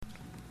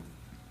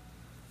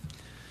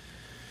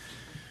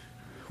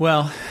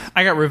Well,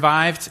 I got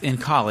revived in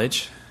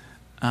college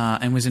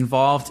and was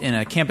involved in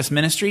a campus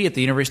ministry at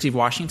the University of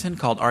Washington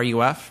called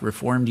RUF,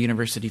 Reformed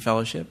University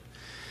Fellowship.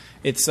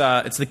 It's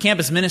the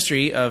campus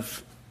ministry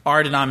of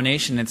our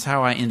denomination. It's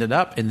how I ended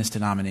up in this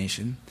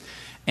denomination.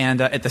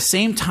 And at the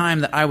same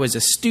time that I was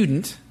a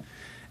student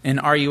in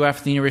RUF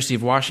at the University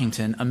of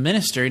Washington, a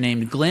minister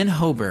named Glenn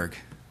Hoberg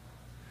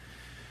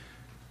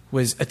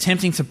was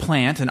attempting to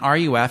plant an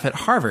RUF at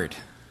Harvard.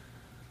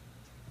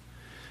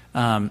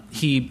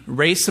 He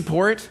raised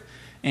support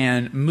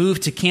and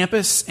moved to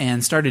campus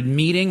and started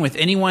meeting with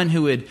anyone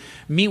who would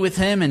meet with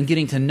him and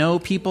getting to know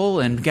people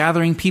and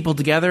gathering people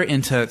together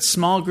into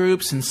small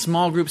groups and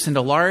small groups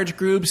into large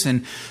groups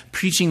and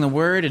preaching the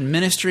word and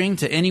ministering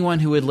to anyone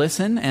who would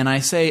listen. And I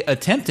say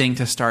attempting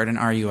to start an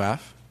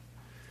RUF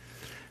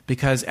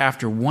because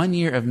after 1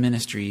 year of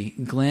ministry,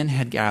 Glenn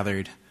had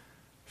gathered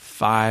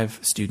 5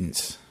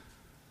 students.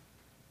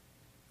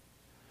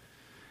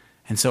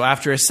 And so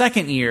after a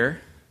second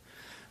year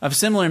of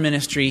similar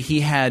ministry, he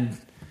had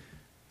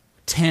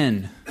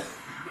 10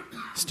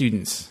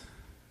 students.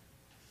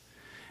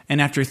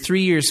 And after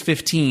 3 years,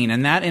 15.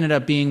 And that ended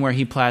up being where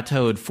he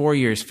plateaued. 4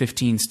 years,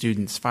 15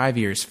 students. 5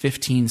 years,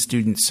 15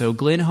 students. So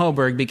Glenn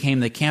Hoberg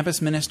became the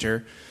campus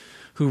minister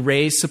who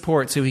raised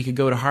support so he could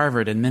go to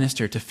Harvard and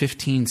minister to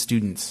 15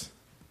 students.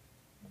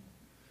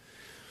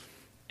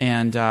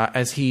 And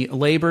as he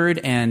labored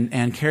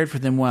and cared for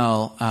them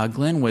well,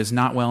 Glenn was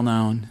not well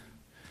known.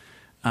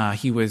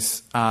 He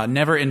was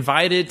never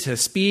invited to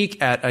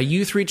speak at a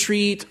youth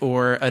retreat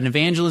or an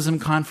evangelism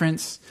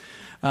conference.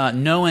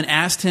 No one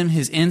asked him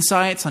his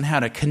insights on how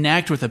to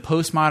connect with a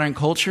postmodern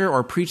culture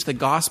or preach the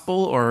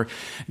gospel or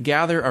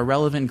gather a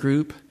relevant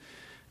group.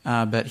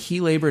 But he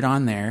labored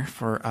on there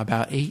for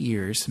about 8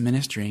 years,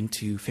 ministering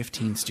to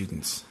 15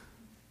 students.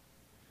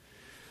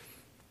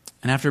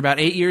 And after about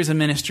 8 years of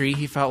ministry,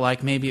 he felt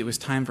like maybe it was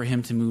time for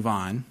him to move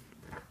on.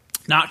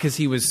 Not because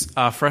he was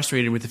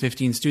frustrated with the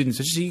 15 students.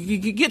 It's just you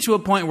get to a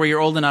point where you're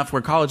old enough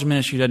where college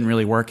ministry doesn't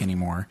really work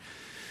anymore.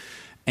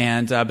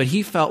 But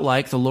he felt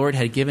like the Lord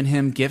had given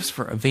him gifts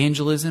for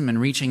evangelism and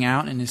reaching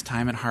out in his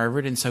time at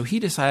Harvard. And so he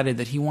decided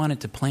that he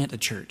wanted to plant a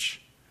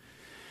church.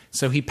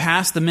 So he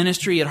passed the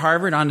ministry at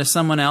Harvard on to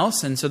someone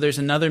else. And so there's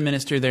another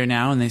minister there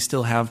now, and they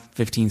still have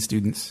 15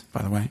 students,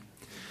 by the way.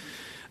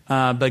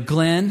 But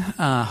Glenn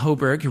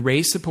Hoberg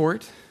raised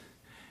support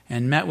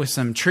and met with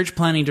some church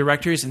planning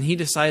directors, and he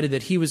decided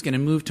that he was going to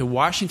move to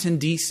Washington,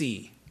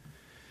 D.C.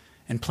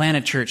 and plant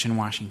a church in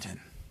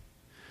Washington.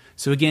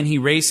 So again, he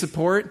raised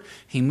support.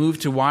 He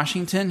moved to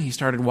Washington. He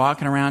started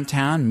walking around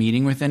town,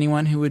 meeting with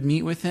anyone who would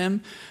meet with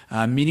him,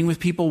 meeting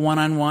with people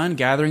one-on-one,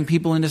 gathering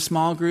people into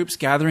small groups,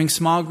 gathering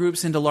small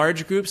groups into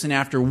large groups. And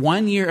after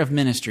 1 year of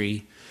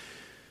ministry,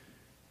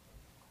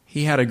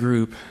 he had a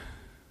group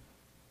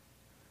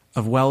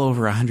of well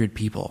over 100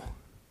 people.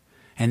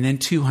 And then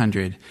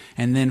 200,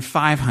 and then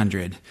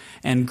 500.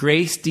 And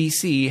Grace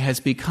DC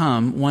has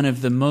become one of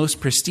the most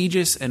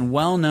prestigious and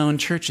well-known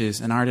churches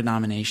in our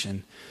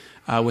denomination,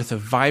 with a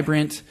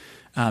vibrant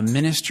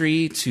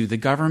ministry to the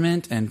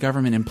government and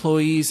government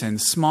employees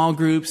and small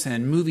groups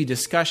and movie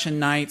discussion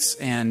nights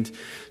and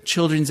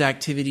children's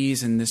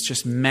activities and this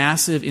just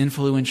massive,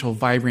 influential,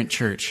 vibrant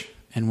church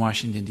in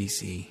Washington,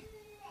 D.C.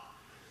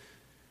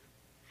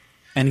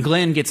 And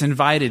Glenn gets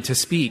invited to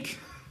speak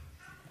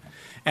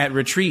at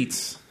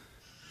retreats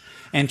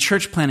and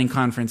church planning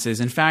conferences.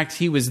 In fact,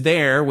 he was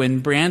there when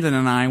Brandon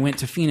and I went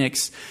to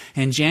Phoenix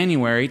in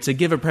January to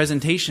give a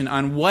presentation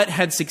on what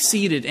had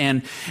succeeded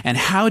and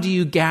how do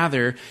you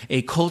gather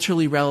a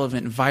culturally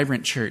relevant,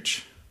 vibrant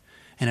church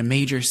in a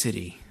major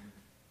city.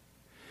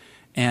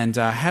 And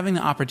having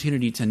the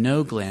opportunity to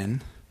know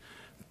Glenn,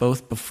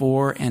 both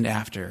before and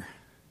after,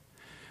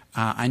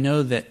 I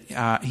know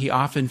that he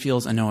often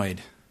feels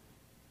annoyed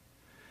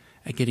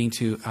at getting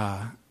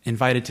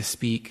invited to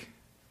speak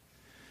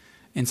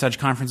in such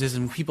conferences,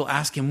 and when people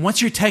ask him,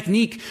 what's your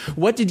technique?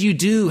 What did you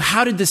do?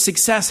 How did the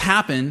success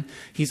happen?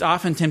 He's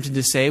often tempted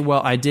to say,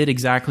 well, I did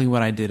exactly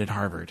what I did at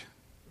Harvard.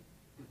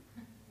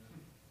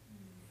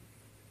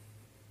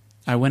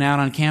 I went out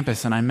on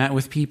campus and I met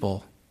with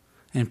people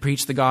and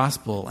preached the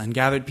gospel and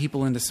gathered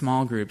people into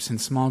small groups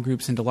and small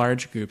groups into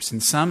large groups.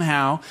 And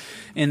somehow,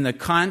 in the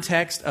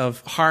context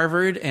of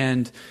Harvard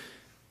and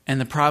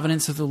the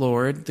providence of the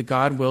Lord, the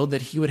God willed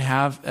that he would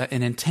have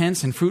an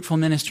intense and fruitful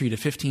ministry to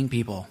 15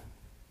 people.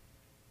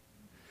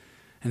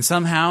 And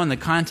somehow, in the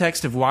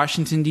context of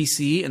Washington,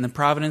 D.C., and the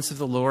providence of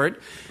the Lord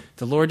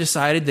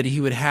decided that he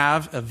would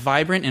have a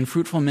vibrant and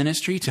fruitful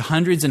ministry to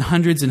hundreds and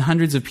hundreds and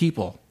hundreds of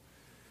people.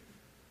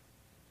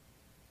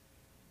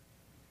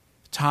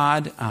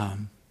 Todd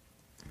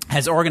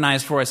has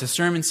organized for us a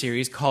sermon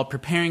series called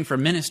Preparing for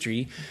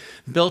Ministry,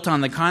 built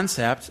on the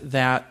concept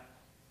that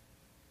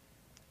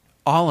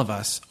all of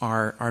us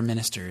are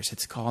ministers.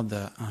 It's called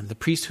the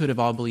priesthood of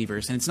all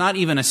believers. And it's not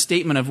even a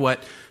statement of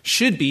what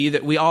should be,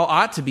 that we all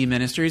ought to be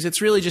ministers.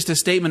 It's really just a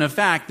statement of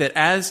fact that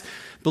as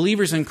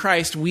believers in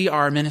Christ, we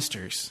are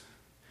ministers.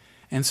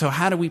 And so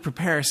how do we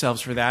prepare ourselves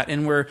for that?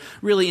 And we're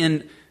really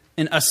in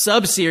a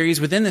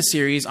sub-series within the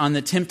series on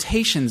the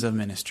temptations of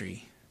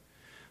ministry.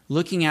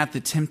 looking at the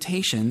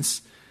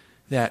temptations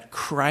that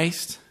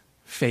Christ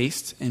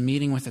faced in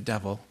meeting with the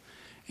devil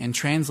and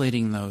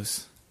translating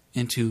those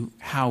into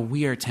how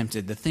we are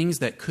tempted, the things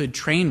that could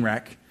train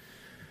wreck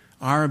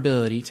our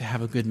ability to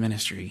have a good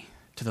ministry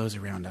to those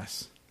around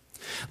us.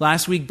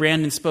 Last week,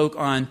 Brandon spoke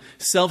on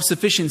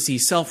self-sufficiency,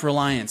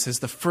 self-reliance as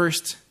the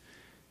first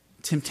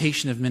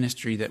temptation of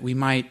ministry, that we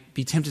might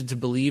be tempted to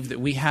believe that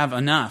we have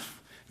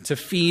enough to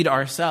feed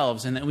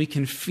ourselves and that we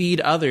can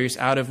feed others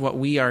out of what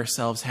we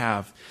ourselves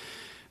have,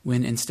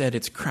 when instead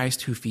it's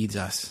Christ who feeds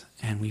us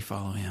and we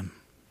follow him.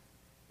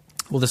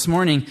 Well, this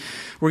morning,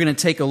 we're going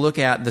to take a look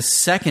at the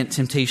second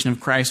temptation of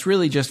Christ,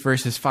 really just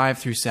verses 5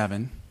 through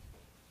 7,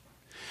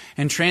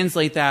 and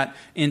translate that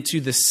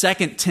into the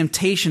second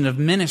temptation of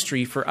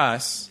ministry for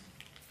us.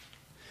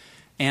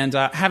 And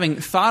having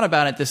thought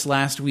about it this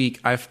last week,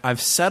 I've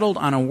settled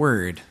on a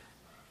word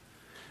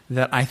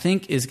that I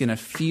think is going to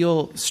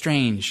feel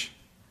strange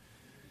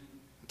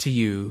to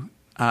you,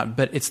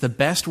 but it's the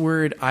best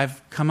word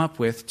I've come up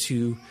with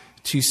to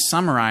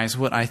summarize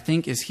what I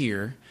think is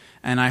here.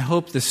 And I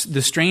hope the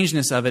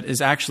strangeness of it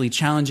is actually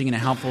challenging in a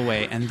helpful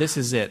way. And this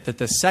is it, that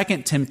the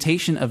second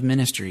temptation of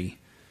ministry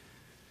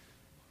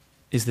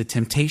is the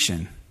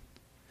temptation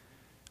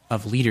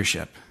of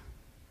leadership.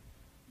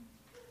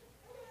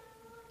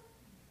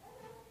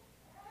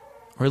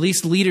 Or at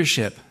least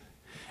leadership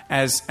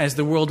as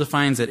the world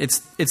defines it.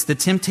 It's the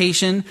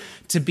temptation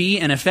to be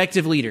an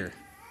effective leader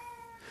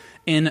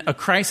in a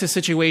crisis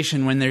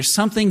situation when there's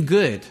something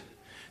good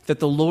that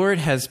the Lord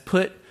has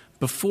put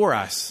before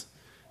us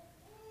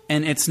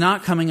and it's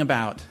not coming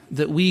about,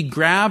 that we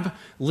grab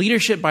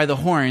leadership by the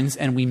horns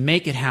and we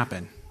make it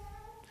happen.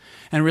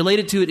 And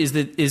related to it is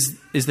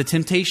the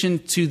temptation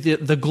to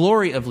the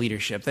glory of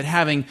leadership, that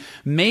having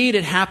made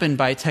it happen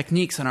by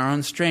techniques and our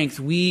own strength,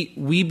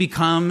 we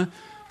become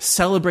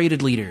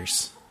celebrated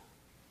leaders.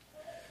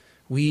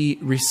 We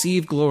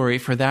receive glory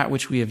for that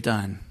which we have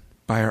done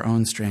by our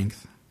own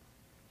strength.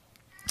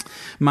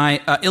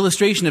 My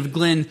illustration of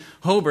Glenn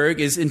Hoberg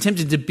is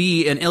intended to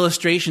be an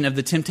illustration of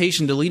the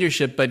temptation to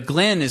leadership, but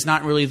Glenn is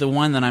not really the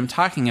one that I'm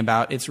talking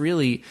about. It's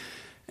really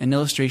an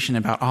illustration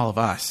about all of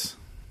us.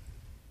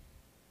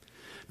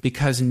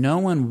 Because no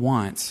one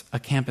wants a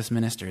campus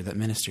minister that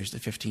ministers to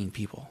 15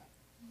 people.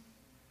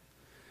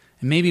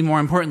 And maybe more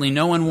importantly,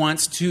 no one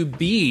wants to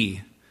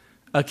be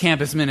a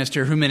campus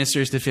minister who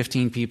ministers to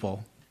 15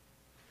 people.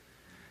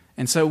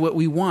 And so what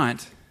we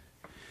want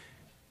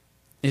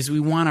is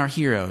we want our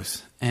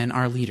heroes and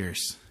our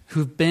leaders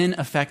who've been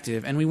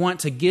effective, and we want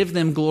to give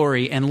them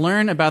glory and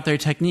learn about their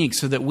techniques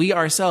so that we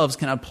ourselves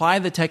can apply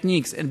the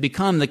techniques and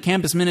become the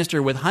campus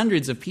minister with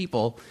hundreds of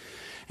people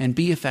and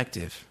be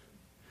effective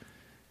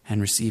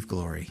and receive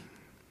glory.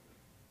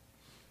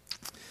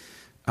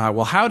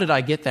 Well, how did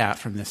I get that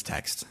from this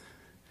text?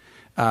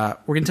 We're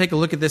going to take a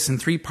look at this in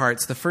three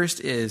parts. The first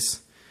is,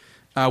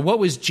 what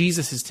was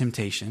Jesus'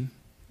 temptation?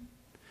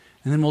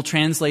 And then we'll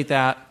translate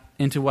that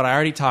into what I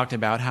already talked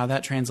about, how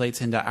that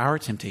translates into our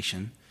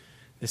temptation,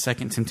 the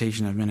second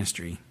temptation of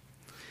ministry.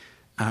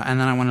 And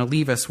then I want to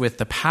leave us with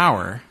the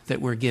power that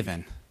we're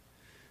given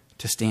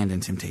to stand in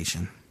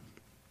temptation.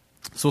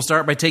 So we'll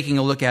start by taking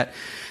a look at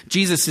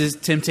Jesus'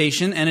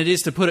 temptation, and it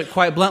is, to put it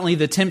quite bluntly,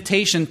 the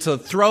temptation to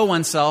throw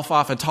oneself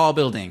off a tall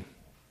building,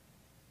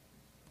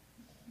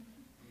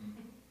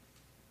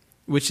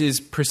 which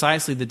is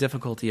precisely the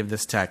difficulty of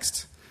this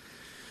text.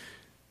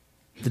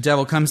 The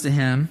devil comes to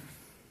him,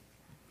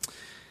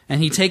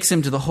 and he takes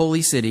him to the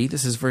holy city,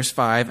 this is verse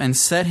 5, and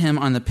set him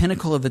on the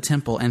pinnacle of the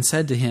temple and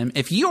said to him,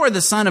 "If you are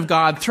the Son of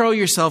God, throw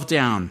yourself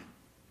down."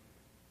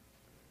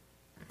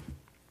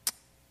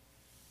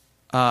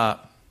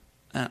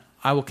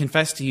 I will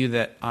confess to you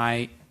that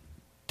I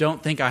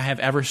don't think I have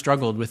ever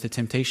struggled with the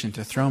temptation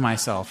to throw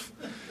myself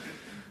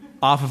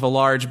off of a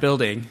large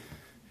building.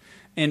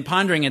 In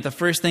pondering it, the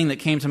first thing that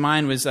came to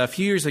mind was a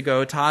few years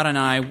ago, Todd and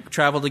I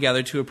traveled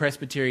together to a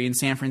presbytery in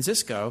San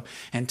Francisco,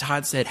 and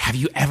Todd said, "Have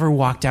you ever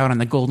walked out on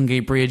the Golden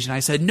Gate Bridge?" And I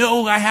said,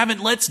 "No, I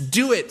haven't. Let's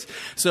do it."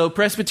 So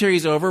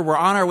presbytery's over. We're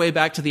on our way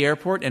back to the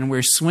airport, and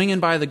we're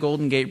swinging by the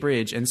Golden Gate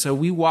Bridge. And so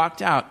we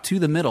walked out to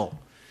the middle.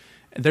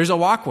 There's a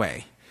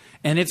walkway,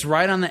 and it's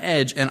right on the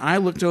edge. And I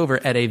looked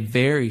over at a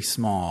very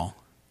small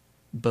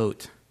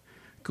boat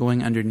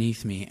going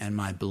underneath me, and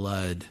my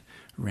blood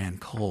ran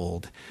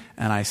cold,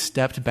 and I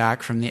stepped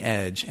back from the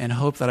edge and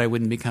hoped that I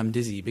wouldn't become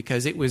dizzy,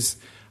 because it was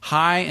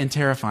high and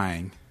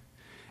terrifying,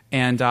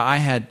 and I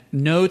had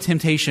no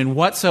temptation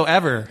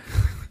whatsoever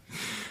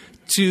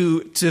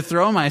to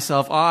throw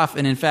myself off,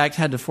 and in fact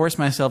had to force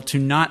myself to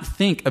not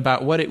think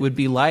about what it would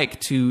be like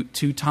to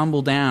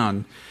tumble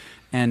down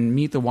and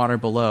meet the water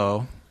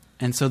below.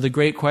 And so the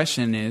great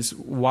question is,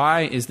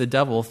 why is the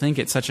devil think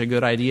it's such a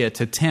good idea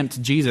to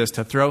tempt Jesus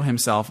to throw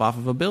himself off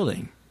of a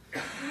building?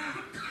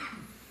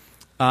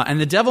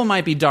 And the devil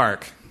might be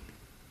dark,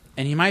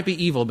 and he might be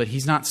evil, but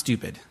he's not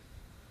stupid.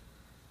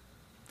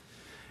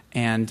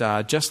 And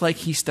just like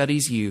he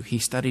studies you, he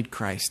studied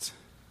Christ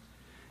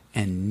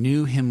and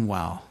knew him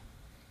well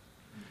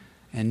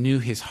and knew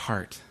his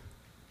heart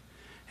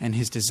and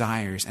his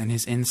desires and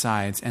his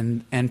insides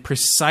and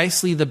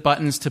precisely the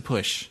buttons to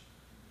push.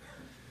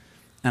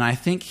 And I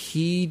think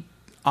he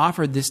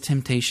offered this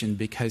temptation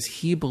because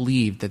he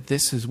believed that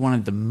this is one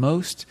of the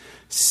most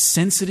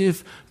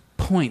sensitive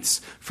points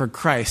for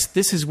Christ.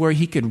 This is where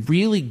he could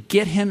really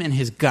get him in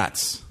his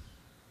guts.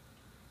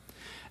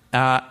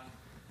 And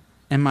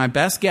my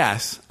best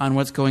guess on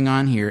what's going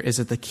on here is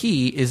that the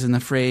key is in the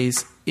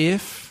phrase,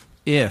 if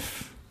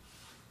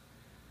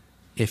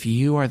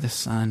you are the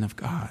Son of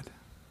God.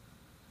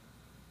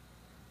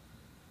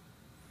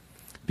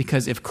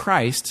 Because if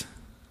Christ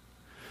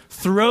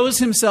throws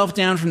himself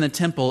down from the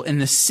temple in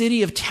the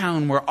city of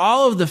town where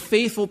all of the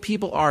faithful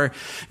people are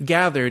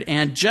gathered,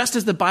 and just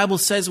as the Bible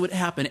says would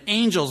happen,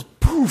 angels,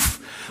 poof,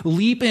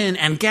 leap in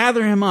and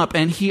gather him up,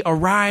 and he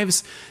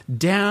arrives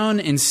down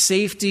in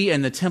safety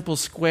in the temple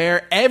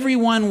square,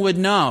 everyone would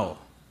know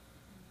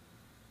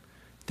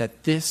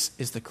that this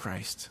is the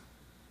Christ.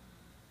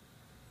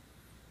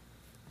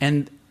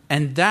 And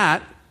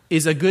that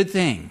is a good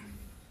thing.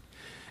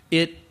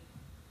 It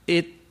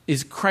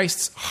is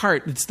Christ's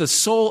heart. It's the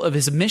soul of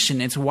his mission.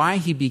 It's why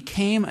he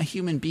became a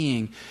human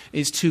being,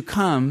 is to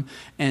come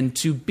and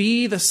to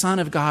be the Son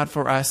of God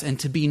for us and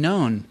to be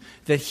known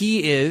that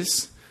he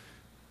is,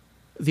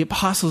 the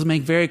apostles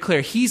make very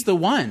clear, he's the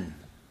one.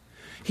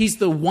 He's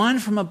the one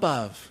from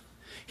above.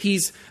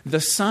 He's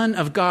the Son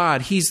of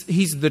God. He's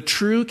the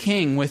true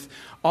King with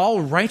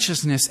all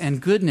righteousness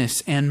and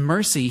goodness and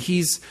mercy.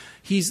 He's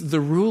the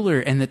ruler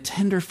and the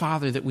tender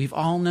Father that we've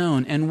all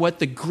known. And what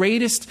the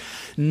greatest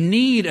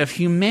need of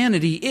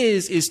humanity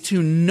is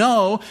to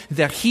know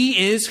that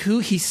he is who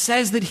he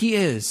says that he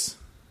is.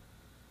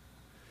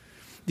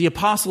 The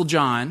Apostle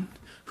John,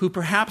 who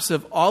perhaps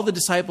of all the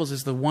disciples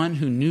is the one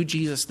who knew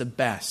Jesus the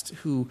best,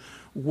 who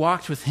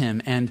walked with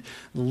him and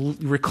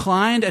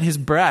reclined at his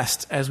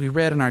breast, as we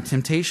read in our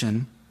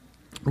temptation,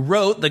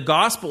 wrote the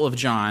Gospel of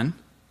John.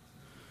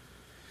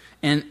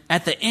 And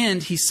at the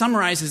end, he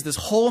summarizes this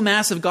whole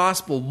massive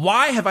gospel.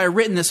 Why have I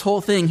written this whole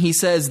thing? He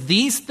says,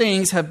 these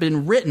things have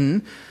been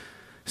written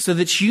so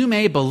that you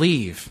may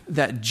believe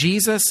that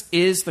Jesus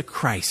is the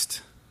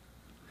Christ,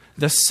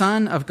 the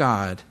Son of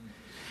God,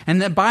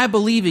 and that by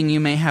believing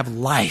you may have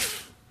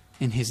life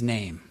in his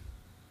name.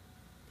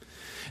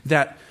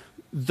 That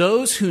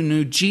those who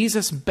knew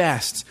Jesus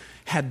best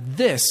had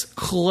this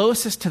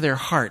closest to their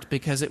heart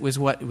because it was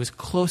what was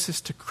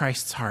closest to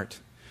Christ's heart.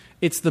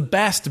 It's the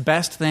best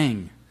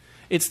thing.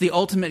 It's the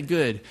ultimate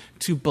good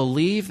to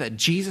believe that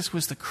Jesus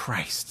was the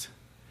Christ,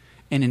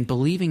 and in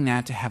believing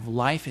that, to have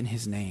life in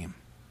his name.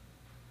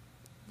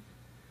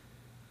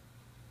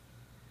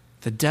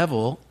 The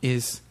devil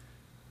is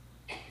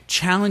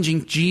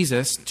challenging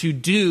Jesus to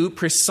do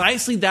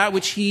precisely that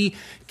which he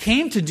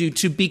came to do,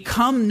 to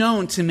become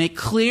known, to make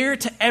clear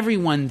to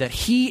everyone that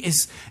he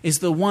is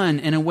the one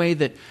in a way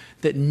that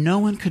no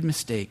one could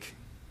mistake.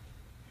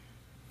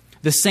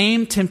 The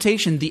same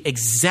temptation, the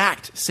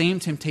exact same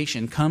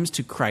temptation, comes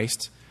to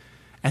Christ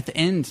at the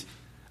end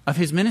of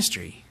his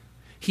ministry.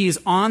 He is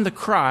on the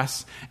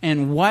cross,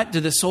 and what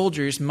do the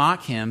soldiers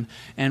mock him,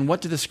 and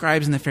what do the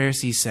scribes and the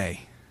Pharisees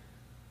say?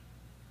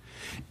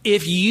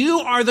 If you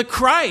are the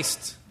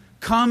Christ,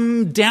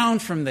 come down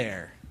from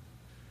there.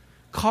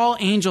 Call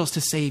angels to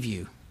save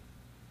you.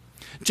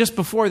 Just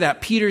before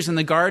that, Peter's in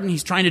the garden.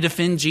 He's trying to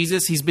defend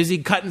Jesus. He's busy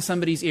cutting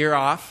somebody's ear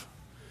off.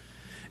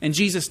 And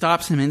Jesus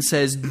stops him and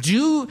says,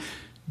 Do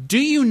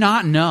you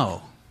not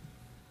know?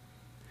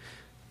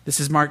 This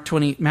is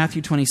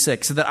Matthew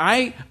 26. So that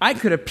I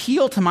could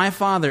appeal to my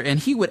Father and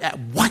he would at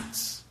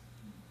once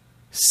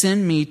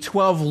send me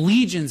 12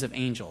 legions of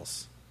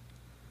angels.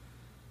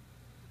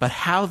 But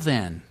how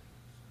then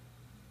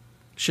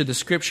should the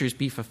scriptures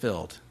be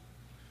fulfilled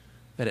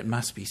that it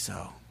must be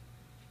so?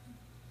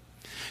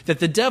 That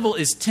the devil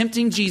is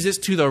tempting Jesus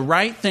to the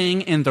right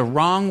thing in the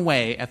wrong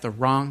way at the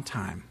wrong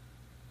time.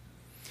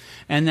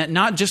 And that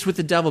not just with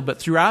the devil, but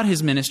throughout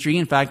his ministry.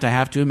 In fact, I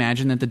have to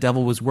imagine that the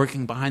devil was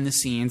working behind the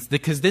scenes,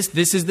 because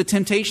this is the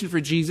temptation for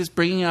Jesus,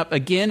 bringing up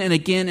again and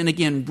again and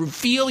again.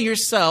 Reveal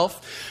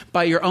yourself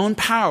by your own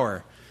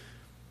power.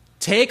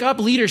 Take up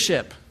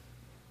leadership.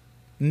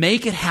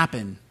 Make it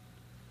happen.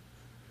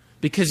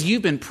 Because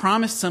you've been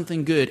promised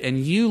something good, and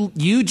you,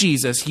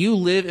 Jesus, you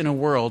live in a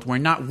world where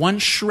not one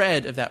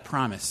shred of that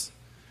promise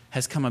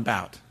has come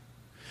about.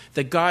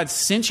 That God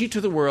sent you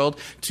to the world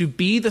to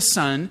be the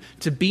Son,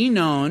 to be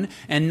known,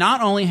 and not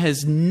only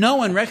has no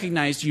one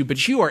recognized you,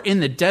 but you are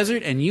in the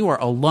desert and you are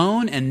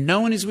alone and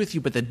no one is with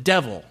you but the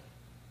devil.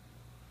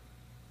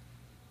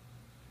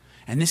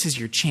 And this is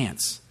your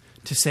chance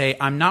to say,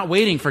 I'm not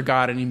waiting for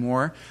God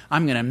anymore.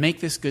 I'm going to make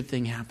this good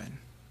thing happen.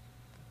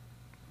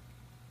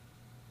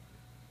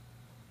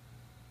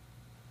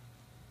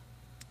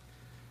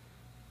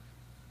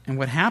 And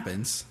what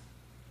happens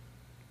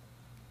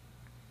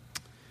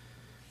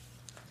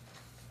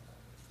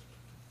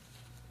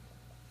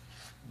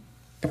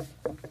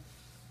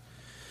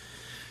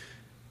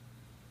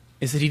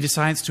is that he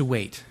decides to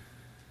wait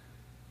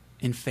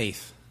in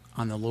faith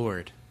on the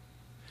Lord.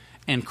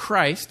 And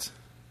Christ,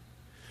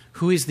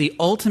 who is the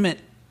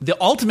ultimate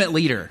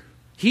leader,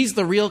 he's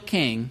the real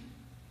king,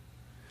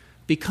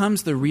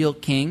 becomes the real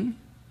king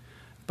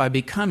by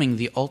becoming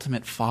the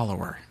ultimate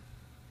follower.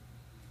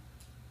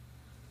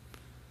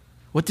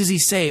 What does he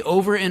say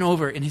over and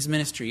over in his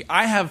ministry?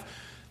 I have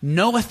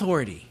no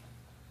authority.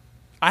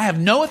 I have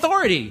no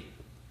authority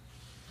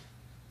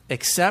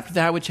except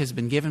that which has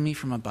been given me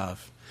from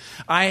above.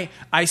 I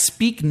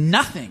speak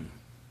nothing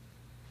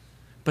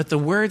but the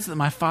words that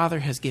my Father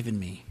has given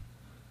me.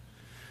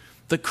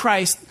 The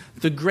Christ,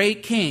 the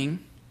great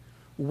King,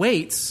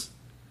 waits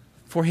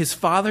for his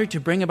Father to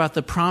bring about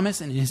the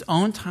promise in his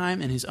own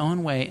time and his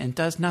own way, and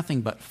does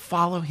nothing but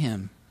follow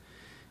him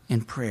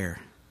in prayer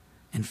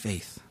and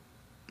faith.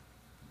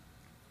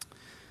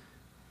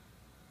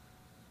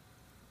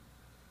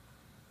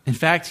 In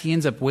fact, he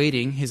ends up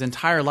waiting his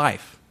entire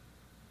life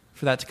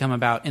for that to come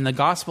about. In the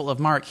Gospel of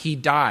Mark, he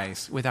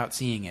dies without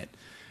seeing it.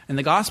 In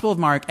the Gospel of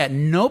Mark, at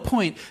no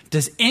point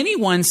does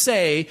anyone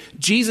say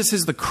Jesus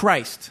is the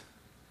Christ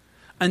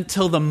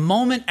until the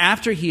moment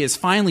after he has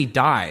finally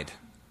died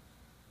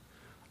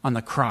on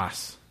the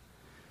cross.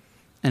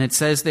 And it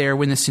says there,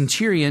 when the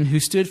centurion who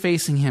stood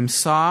facing him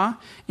saw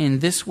in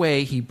this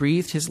way he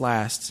breathed his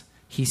last,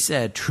 he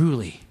said,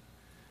 truly,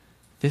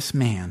 this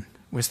man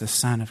was the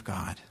Son of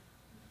God.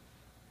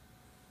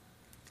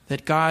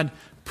 That God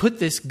put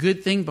this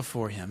good thing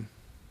before him,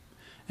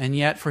 and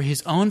yet for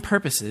his own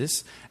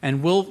purposes,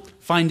 and we'll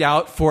find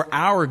out for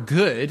our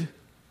good,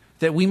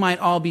 that we might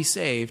all be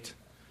saved,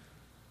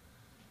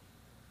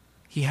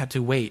 he had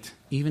to wait,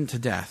 even to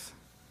death,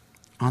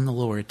 on the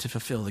Lord to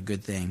fulfill the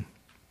good thing.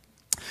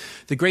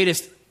 The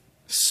greatest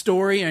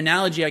story or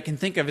analogy I can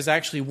think of is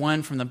actually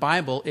one from the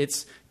Bible.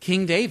 It's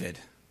King David,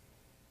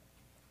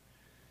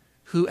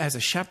 who as a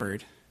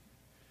shepherd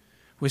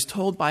was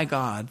told by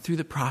God through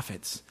the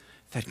prophets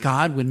that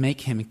God would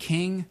make him a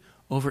king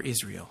over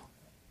Israel.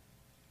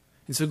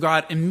 And so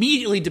God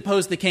immediately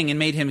deposed the king and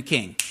made him a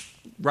king.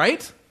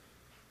 Right?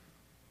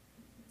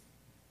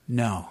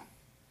 No.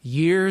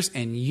 Years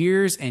and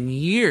years and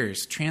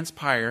years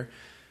transpire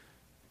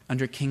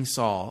under King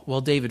Saul.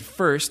 Well, David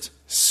first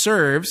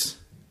serves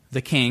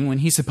the king when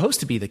he's supposed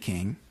to be the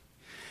king,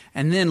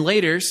 and then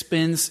later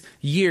spends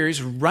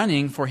years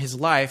running for his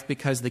life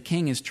because the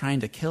king is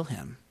trying to kill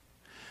him.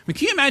 I mean,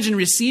 can you imagine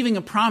receiving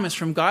a promise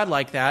from God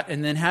like that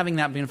and then having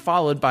that been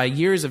followed by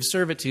years of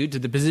servitude to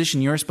the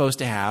position you're supposed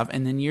to have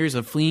and then years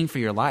of fleeing for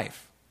your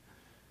life?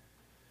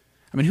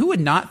 I mean, who would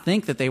not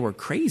think that they were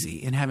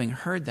crazy in having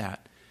heard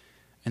that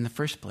in the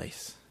first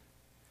place?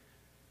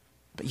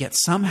 But yet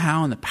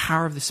somehow in the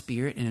power of the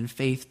Spirit and in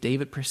faith,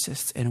 David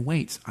persists and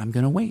waits. I'm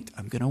going to wait.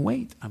 I'm going to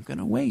wait. I'm going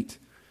to wait.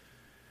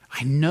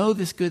 I know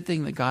this good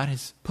thing that God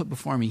has put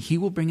before me. He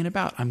will bring it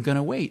about. I'm going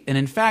to wait. And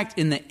in fact,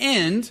 in the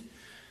end,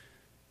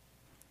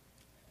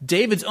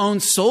 David's own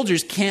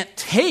soldiers can't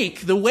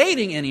take the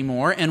waiting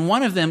anymore, and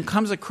one of them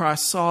comes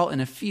across Saul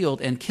in a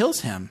field and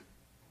kills him.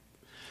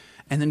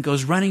 And then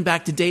goes running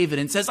back to David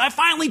and says, I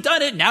finally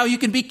done it. Now you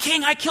can be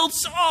king. I killed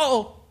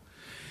Saul.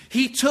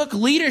 He took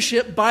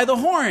leadership by the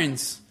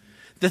horns.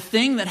 The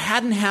thing that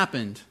hadn't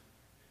happened,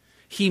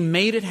 he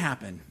made it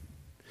happen.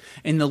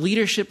 In the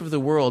leadership of the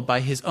world,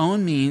 by his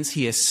own means,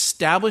 he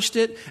established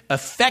it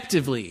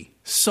effectively.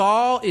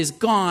 Saul is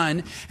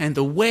gone, and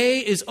the way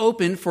is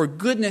open for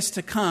goodness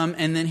to come,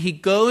 and then he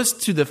goes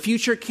to the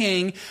future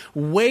king,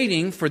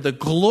 waiting for the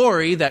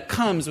glory that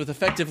comes with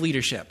effective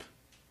leadership.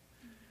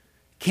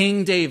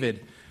 King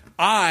David,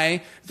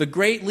 I, the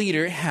great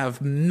leader,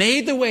 have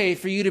made the way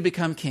for you to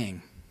become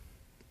king.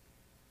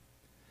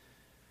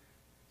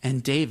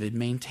 And David,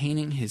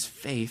 maintaining his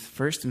faith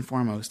first and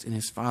foremost in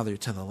his father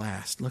to the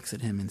last, looks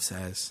at him and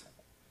says,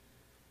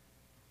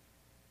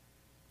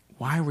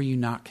 why were you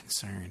not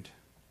concerned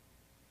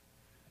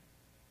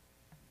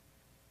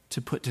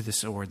to put to the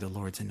sword the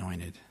Lord's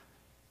anointed?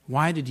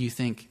 Why did you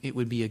think it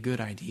would be a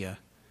good idea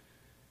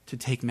to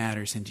take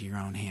matters into your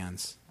own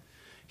hands?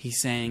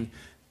 He's saying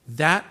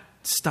that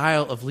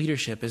style of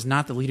leadership is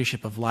not the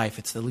leadership of life,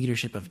 it's the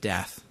leadership of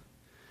death.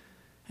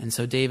 And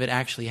so David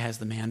actually has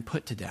the man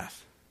put to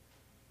death,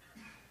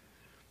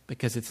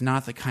 because it's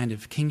not the kind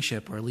of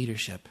kingship or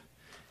leadership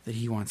that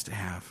he wants to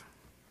have.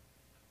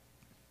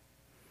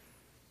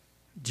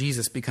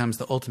 Jesus becomes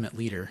the ultimate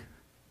leader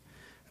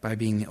by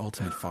being the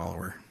ultimate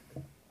follower.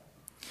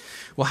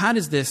 Well, how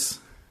does this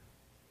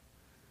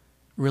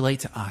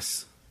relate to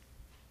us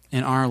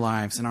in our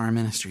lives, in our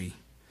ministry?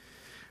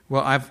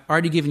 Well, I've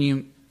already given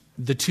you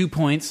the 2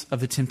 points of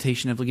the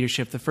temptation of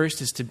leadership. The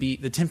first is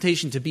the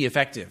temptation to be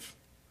effective,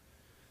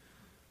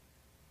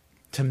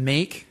 to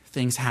make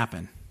things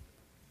happen.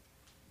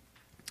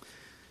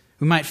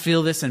 We might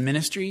feel this in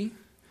ministry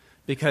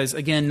because,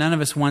 again, none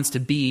of us wants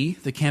to be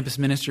the campus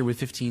minister with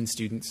 15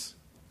 students.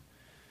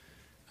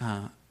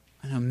 I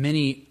know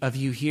many of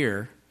you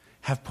here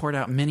have poured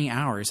out many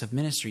hours of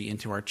ministry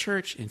into our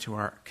church, into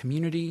our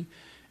community,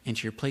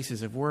 into your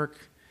places of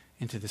work,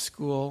 into the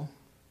school.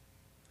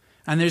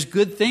 And there's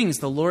good things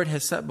the Lord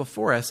has set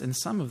before us, and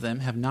some of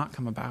them have not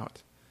come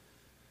about.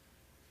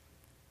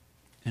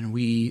 And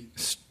we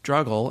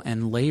struggle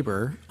and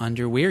labor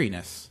under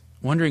weariness,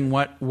 wondering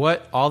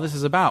what all this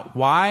is about.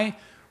 Why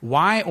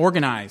Why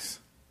organize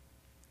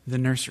the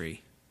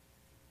nursery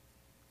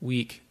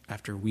week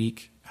after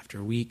week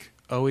after week,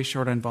 always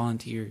short on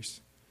volunteers?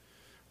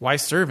 Why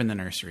serve in the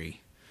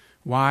nursery?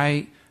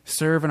 Why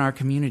serve in our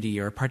community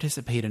or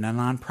participate in a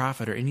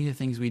nonprofit or any of the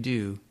things we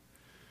do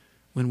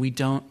when we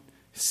don't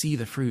see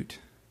the fruit?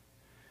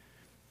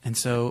 And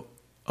so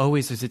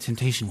always there's a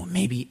temptation, well,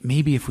 maybe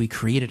if we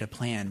created a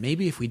plan,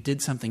 maybe if we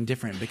did something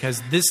different,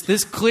 because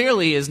this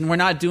clearly is, we're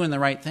not doing the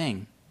right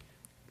thing.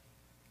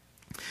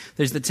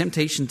 There's the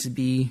temptation to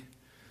be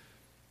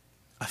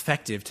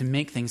effective, to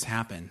make things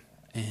happen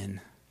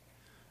in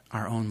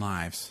our own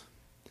lives.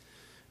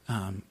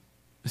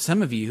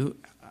 Some of you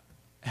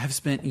have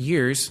spent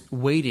years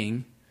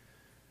waiting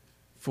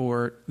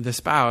for the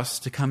spouse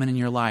to come in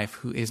your life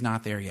who is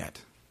not there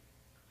yet.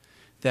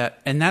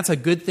 And that's a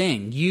good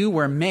thing. You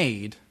were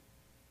made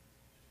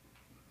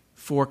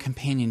for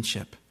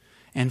companionship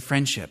and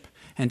friendship,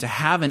 and to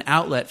have an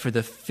outlet for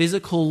the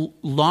physical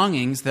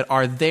longings that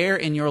are there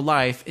in your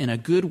life in a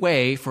good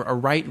way for a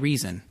right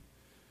reason.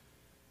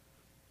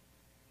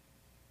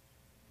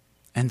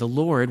 And the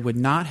Lord would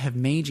not have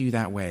made you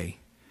that way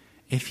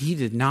if he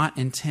did not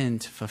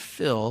intend to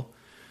fulfill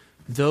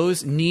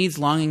those needs,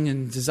 longings,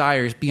 and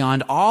desires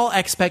beyond all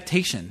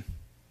expectation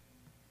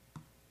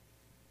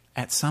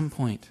at some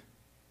point.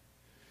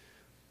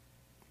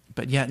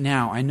 But yet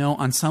now, I know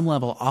on some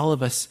level, all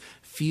of us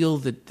feel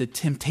the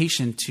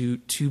temptation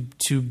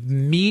to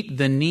meet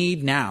the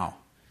need now.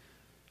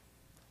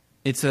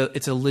 It's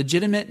a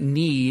legitimate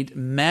need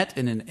met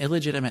in an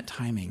illegitimate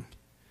timing,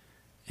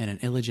 in an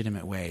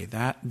illegitimate way.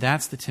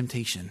 That's the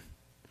temptation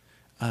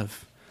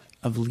of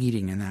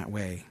leading in that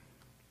way.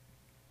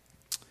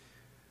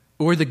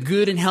 Or the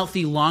good and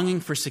healthy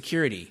longing for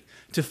security,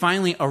 to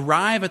finally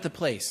arrive at the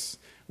place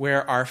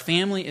where our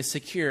family is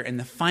secure and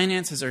the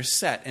finances are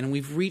set and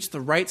we've reached the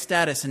right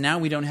status and now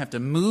we don't have to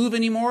move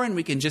anymore and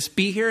we can just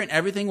be here and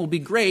everything will be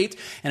great.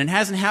 And it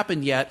hasn't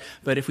happened yet,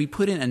 but if we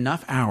put in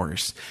enough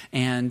hours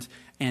and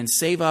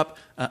save up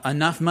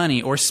enough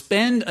money or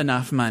spend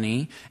enough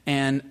money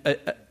and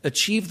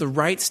achieve the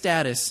right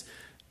status,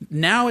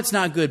 now it's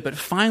not good, but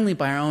finally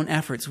by our own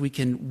efforts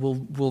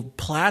we'll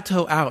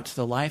plateau out to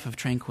the life of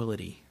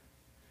tranquility.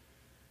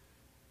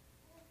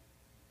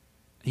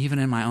 Even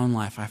in my own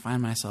life, I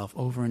find myself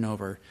over and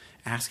over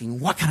asking,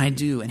 what can I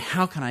do and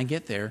how can I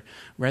get there,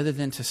 rather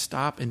than to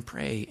stop and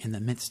pray in the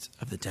midst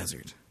of the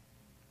desert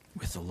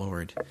with the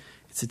Lord.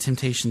 It's a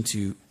temptation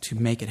to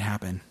make it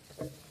happen.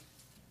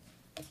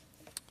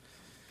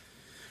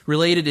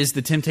 Related is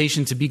the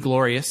temptation to be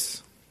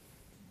glorious,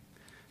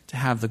 to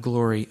have the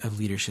glory of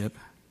leadership.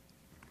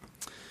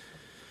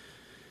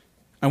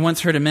 I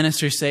once heard a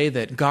minister say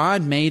that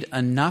God made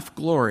enough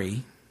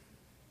glory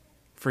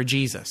for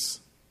Jesus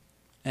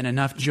and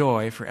enough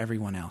joy for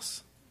everyone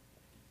else.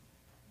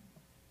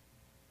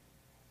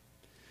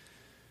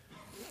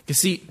 You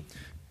see,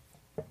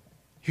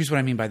 here's what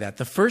I mean by that.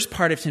 The first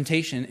part of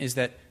temptation is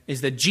that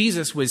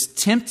Jesus was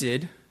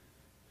tempted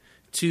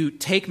to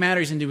take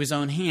matters into his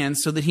own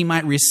hands so that he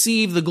might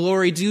receive the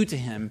glory due to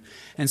him.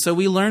 And so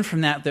we learn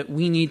from that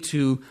we need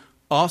to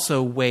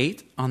also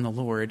wait on the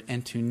Lord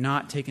and to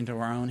not take into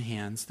our own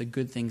hands the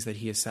good things that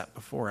he has set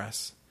before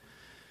us.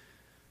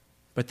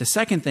 But the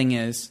second thing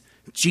is,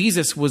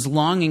 Jesus was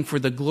longing for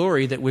the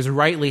glory that was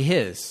rightly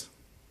his.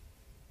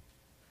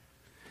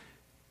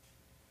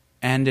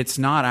 And it's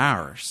not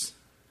ours.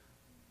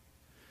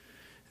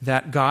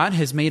 That God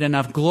has made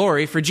enough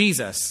glory for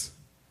Jesus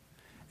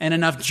and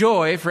enough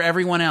joy for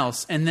everyone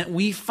else, and that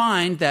we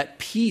find that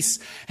peace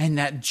and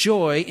that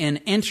joy in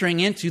entering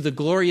into the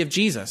glory of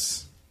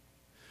Jesus.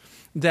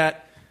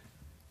 That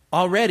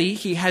already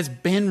he has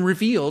been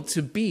revealed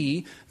to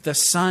be the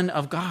Son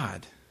of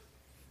God.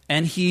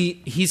 And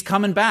he's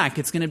coming back.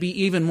 It's going to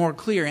be even more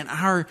clear. And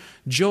our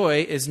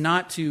joy is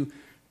not to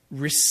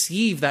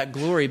receive that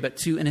glory, but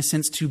to, in a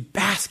sense, to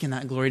bask in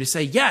that glory, to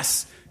say,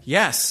 yes,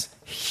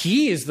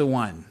 he is the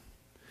one.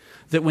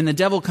 That when the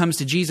devil comes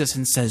to Jesus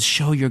and says,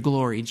 show your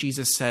glory,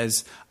 Jesus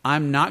says,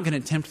 I'm not going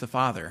to tempt the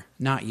Father,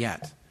 not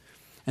yet.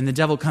 And the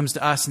devil comes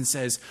to us and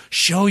says,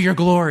 show your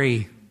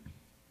glory.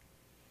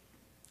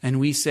 And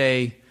we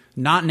say,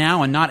 not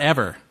now and not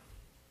ever.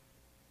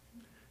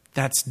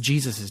 That's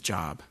Jesus'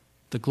 job.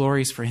 The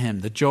glory is for him.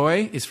 The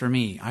joy is for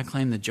me. I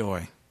claim the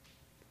joy.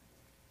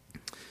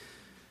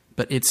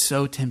 But it's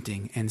so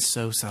tempting and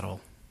so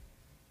subtle.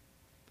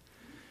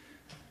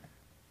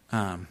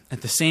 At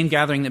the same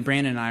gathering that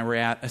Brandon and I were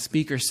at, a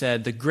speaker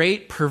said, the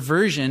great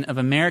perversion of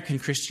American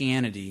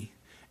Christianity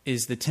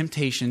is the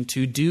temptation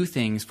to do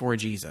things for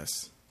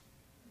Jesus.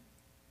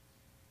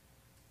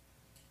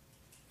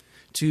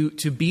 To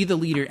be the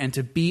leader and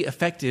to be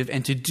effective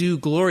and to do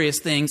glorious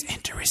things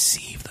and to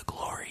receive the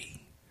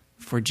glory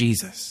for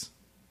Jesus.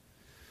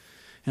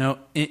 You know,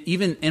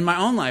 even in my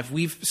own life,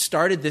 we've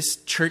started this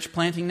church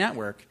planting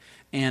network,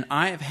 and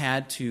I have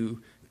had to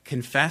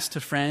confess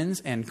to friends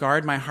and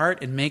guard my heart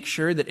and make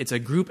sure that it's a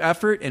group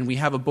effort and we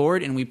have a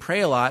board and we pray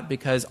a lot,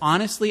 because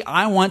honestly,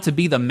 I want to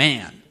be the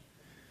man.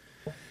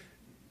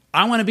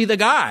 I want to be the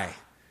guy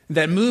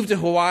that moved to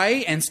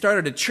Hawaii and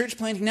started a church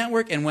planting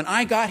network. And when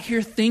I got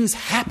here, things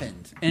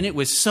happened. And it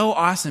was so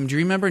awesome. Do you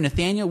remember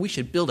Nathaniel? We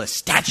should build a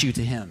statue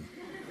to him.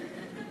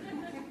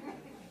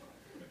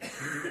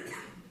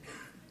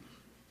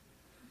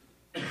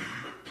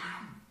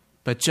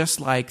 But just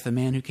like the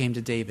man who came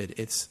to David,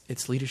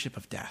 it's leadership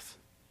of death.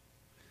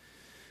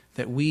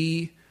 That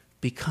we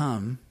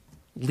become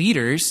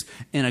leaders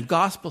in a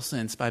gospel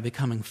sense by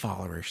becoming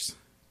followers,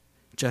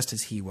 just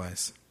as he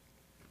was.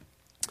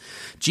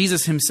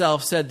 Jesus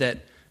himself said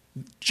that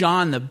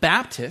John the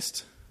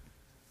Baptist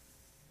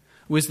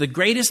was the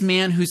greatest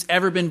man who's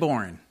ever been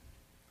born.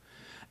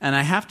 And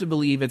I have to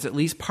believe it's at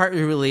least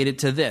partly related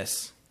to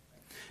this,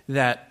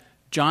 that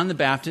John the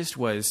Baptist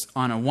was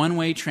on a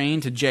one-way train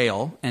to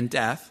jail and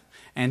death,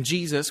 and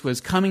Jesus was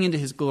coming into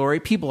his glory.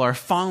 People are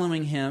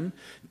following him.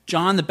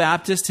 John the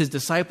Baptist, his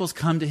disciples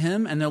come to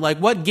him, and they're like,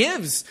 what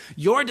gives?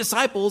 Your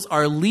disciples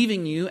are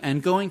leaving you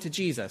and going to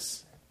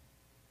Jesus.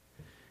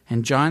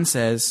 And John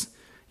says,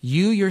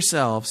 you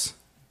yourselves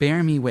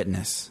bear me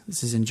witness.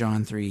 This is in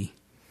John 3.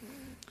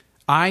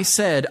 I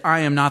said, I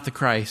am not the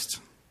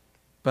Christ,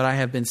 but I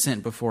have been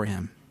sent before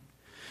him.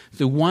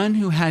 The one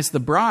who has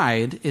the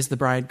bride is the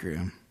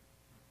bridegroom.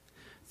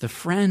 The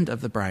friend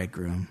of the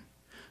bridegroom,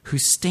 who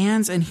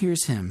stands and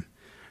hears him,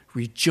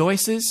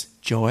 rejoices,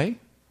 joy,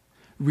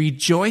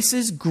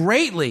 rejoices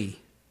greatly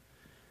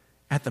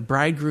at the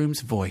bridegroom's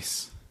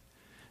voice.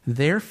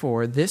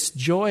 Therefore, this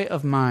joy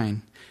of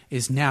mine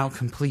is now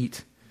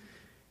complete.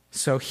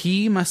 So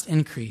he must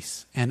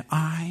increase, and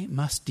I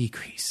must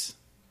decrease.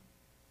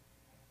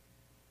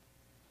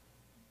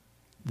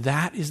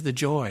 That is the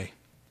joy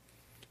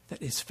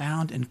that is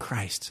found in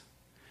Christ.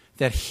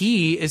 That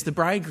he is the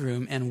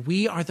bridegroom, and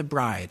we are the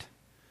bride.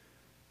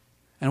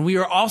 And we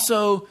are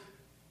also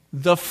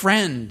the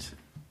friend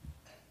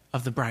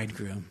of the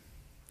bridegroom.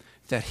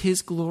 That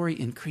his glory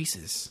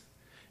increases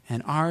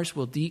and ours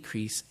will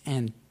decrease.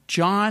 And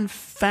John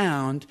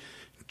found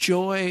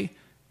joy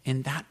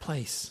in that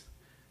place.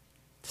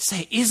 To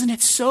say, isn't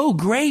it so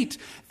great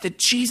that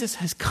Jesus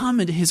has come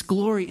into his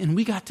glory and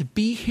we got to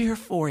be here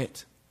for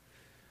it?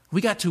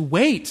 We got to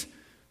wait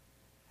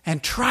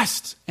and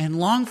trust and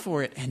long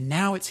for it. And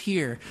now it's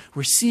here.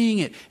 We're seeing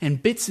it in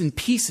bits and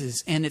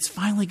pieces, and it's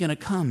finally going to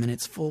come in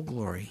its full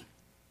glory.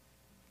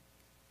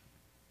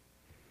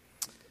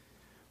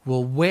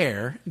 Well,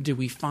 where do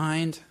we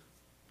find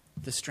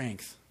the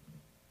strength?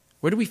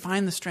 Where do we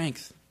find the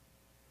strength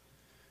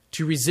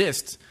to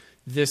resist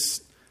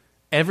this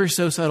ever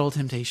so subtle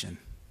temptation?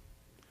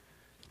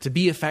 To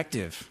be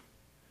effective,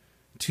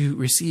 to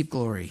receive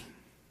glory.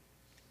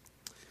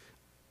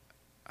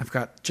 I've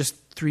got just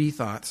 3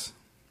 thoughts.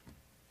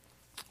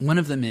 One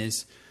of them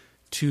is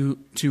to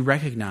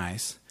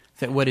recognize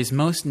that what is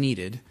most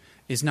needed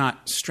is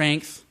not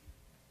strength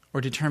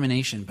or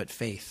determination, but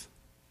faith.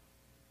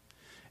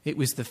 It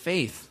was the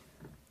faith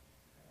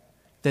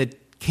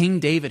that King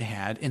David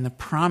had in the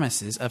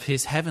promises of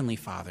his heavenly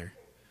Father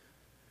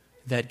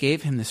that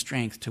gave him the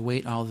strength to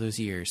wait all those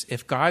years.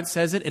 If God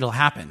says it, it'll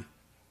happen.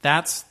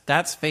 That's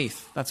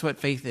faith. That's what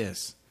faith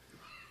is.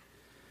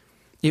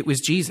 It was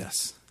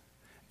Jesus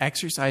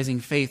exercising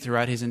faith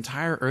throughout his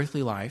entire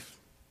earthly life.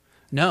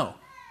 No,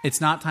 it's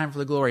not time for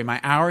the glory.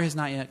 My hour has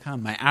not yet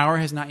come. My hour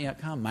has not yet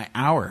come. My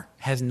hour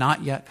has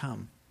not yet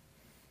come.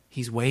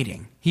 He's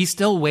waiting. He's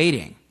still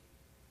waiting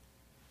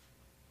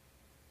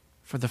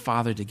for the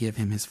Father to give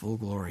him his full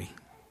glory.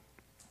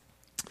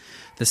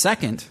 The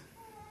second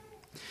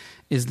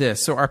is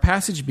this. So our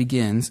passage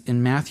begins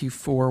in Matthew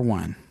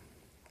 4:1.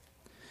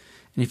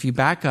 And if you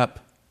back up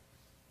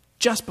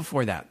just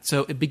before that,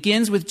 so it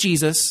begins with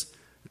Jesus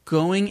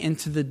going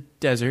into the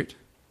desert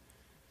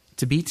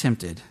to be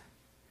tempted.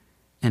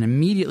 And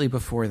immediately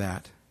before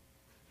that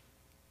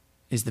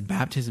is the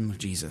baptism of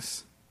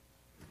Jesus.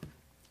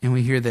 And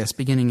we hear this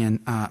beginning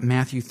in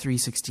Matthew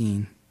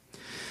 3:16.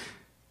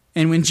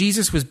 And when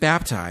Jesus was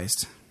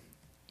baptized,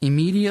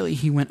 immediately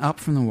he went up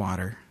from the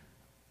water,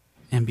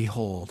 and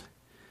behold,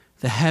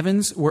 the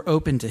heavens were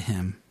opened to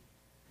him.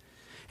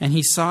 And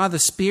he saw the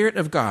Spirit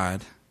of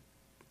God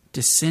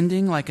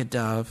descending like a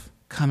dove,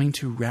 coming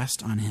to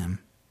rest on him.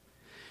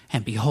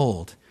 And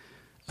behold,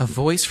 a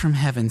voice from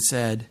heaven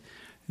said,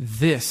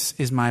 "This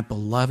is my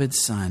beloved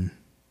Son,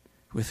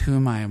 with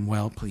whom I am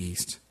well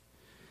pleased."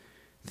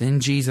 Then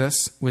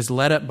Jesus was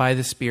led up by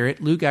the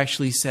Spirit. Luke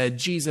actually said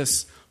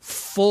Jesus,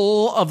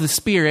 full of the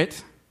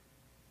Spirit,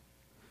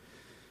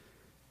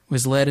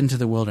 was led into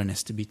the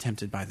wilderness to be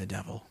tempted by the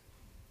devil.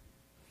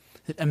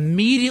 That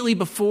immediately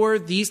before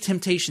these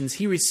temptations,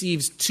 he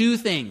receives 2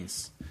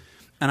 things.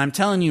 And I'm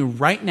telling you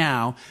right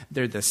now,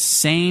 they're the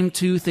same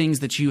 2 things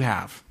that you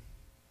have.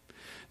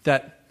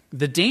 That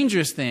the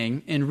dangerous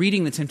thing in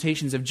reading the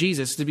temptations of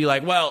Jesus is to be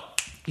like, well,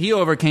 he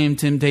overcame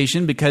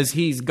temptation because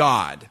he's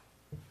God.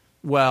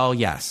 Well,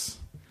 yes.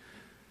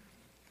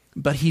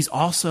 But he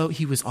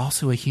was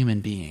also a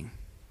human being.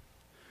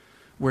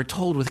 We're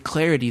told with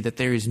clarity that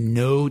there is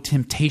no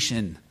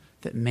temptation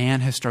that man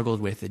has struggled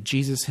with that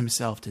Jesus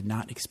himself did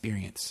not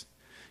experience.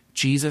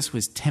 Jesus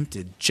was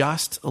tempted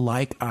just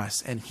like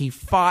us, and he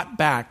fought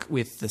back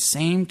with the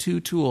same two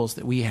tools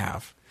that we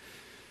have.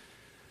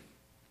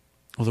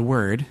 Well, the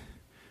Word,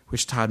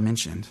 which Todd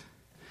mentioned.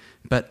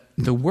 But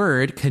the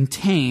Word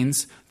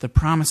contains the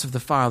promise of the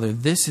Father,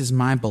 "This is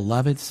my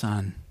beloved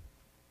Son,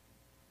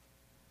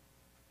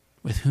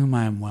 with whom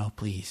I am well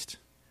pleased."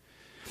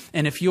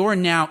 And if you're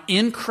now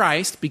in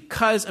Christ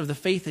because of the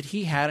faith that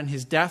he had in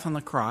his death on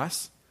the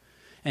cross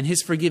and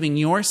his forgiving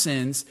your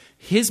sins,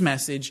 his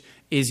message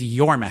is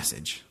your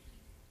message.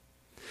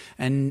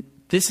 And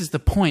this is the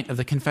point of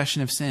the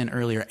confession of sin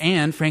earlier,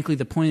 and frankly,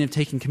 the point of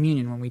taking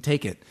communion when we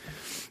take it.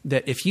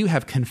 That if you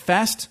have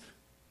confessed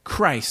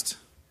Christ,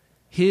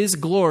 his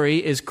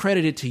glory is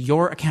credited to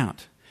your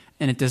account,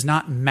 and it does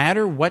not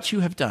matter what you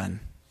have done,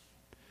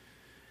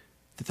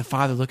 that the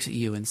Father looks at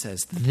you and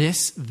says,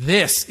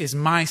 this is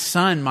my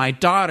son, my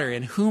daughter,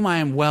 in whom I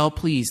am well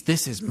pleased.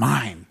 This is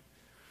mine.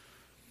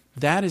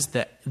 That is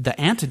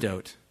the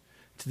antidote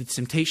to the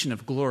temptation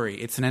of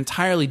glory. It's an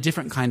entirely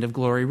different kind of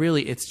glory.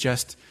 Really, it's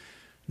just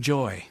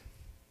joy.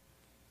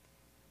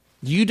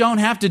 You don't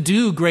have to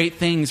do great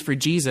things for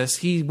Jesus.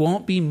 He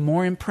won't be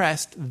more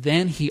impressed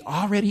than he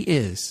already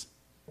is.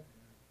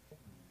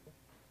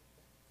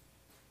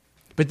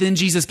 But then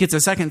Jesus gets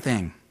a second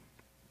thing.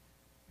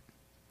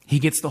 He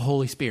gets the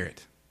Holy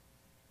Spirit.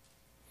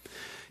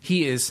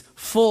 He is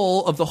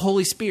full of the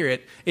Holy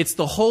Spirit. It's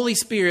the Holy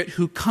Spirit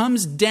who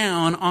comes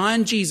down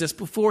on Jesus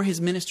before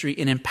his ministry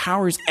and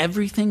empowers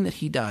everything that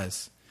he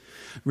does,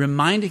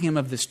 reminding him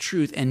of this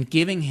truth and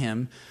giving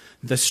him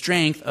the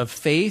strength of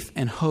faith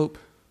and hope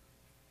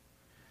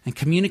and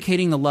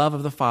communicating the love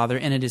of the Father.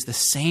 And it is the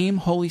same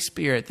Holy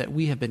Spirit that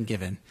we have been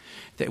given,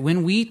 that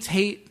when we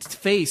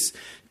face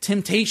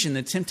temptation,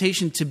 the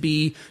temptation to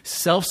be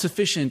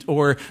self-sufficient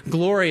or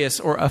glorious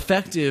or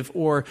effective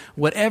or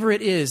whatever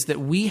it is, that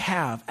we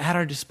have at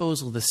our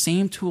disposal the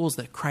same tools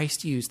that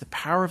Christ used, the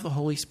power of the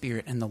Holy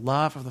Spirit and the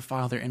love of the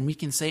Father. And we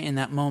can say in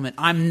that moment,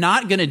 I'm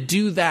not going to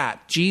do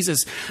that.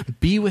 Jesus,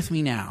 be with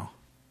me now,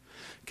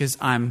 because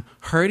I'm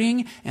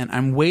hurting and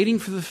I'm waiting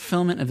for the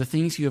fulfillment of the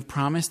things you have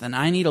promised, and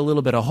I need a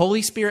little bit of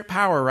Holy Spirit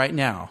power right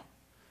now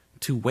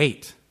to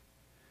wait.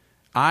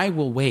 I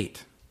will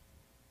wait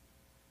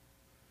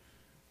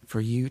for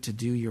you to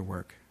do your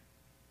work.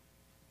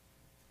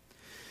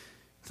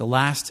 The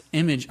last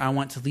image I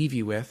want to leave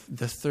you with,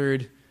 the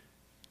third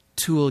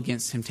tool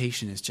against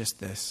temptation, is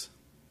just this.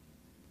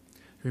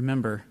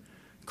 Remember,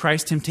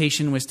 Christ's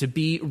temptation was to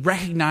be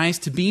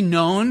recognized, to be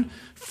known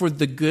for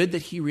the good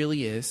that he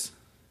really is.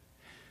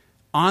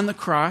 On the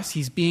cross,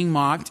 he's being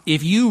mocked.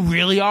 If you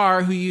really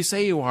are who you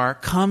say you are,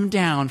 come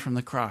down from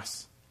the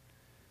cross.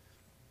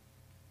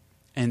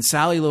 And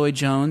Sally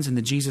Lloyd-Jones in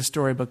the Jesus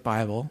Storybook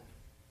Bible,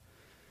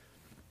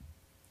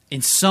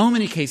 in so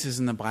many cases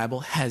in the Bible,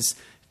 has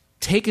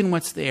taken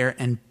what's there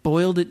and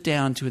boiled it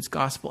down to its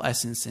gospel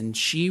essence. And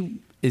she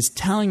is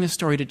telling the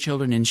story to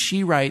children, and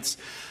she writes,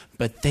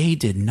 but they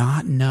did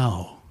not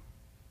know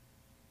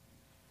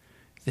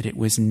that it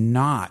was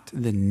not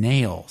the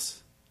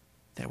nails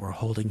that were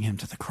holding him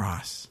to the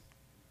cross,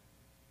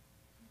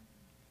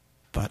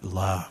 but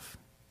love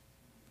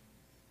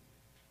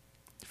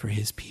for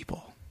his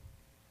people.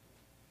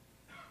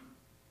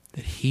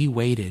 That he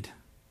waited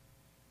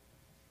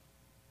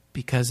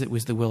because it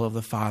was the will of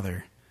the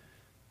Father,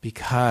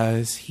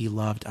 because he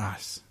loved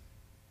us,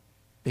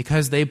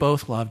 because they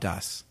both loved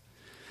us.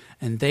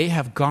 And they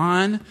have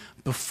gone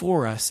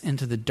before us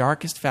into the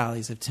darkest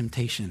valleys of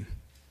temptation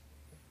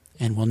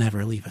and will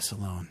never leave us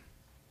alone.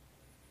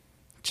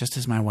 Just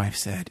as my wife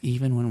said,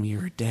 even when we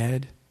were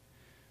dead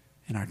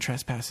in our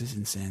trespasses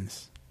and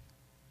sins,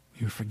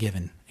 we were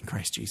forgiven in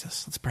Christ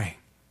Jesus. Let's pray.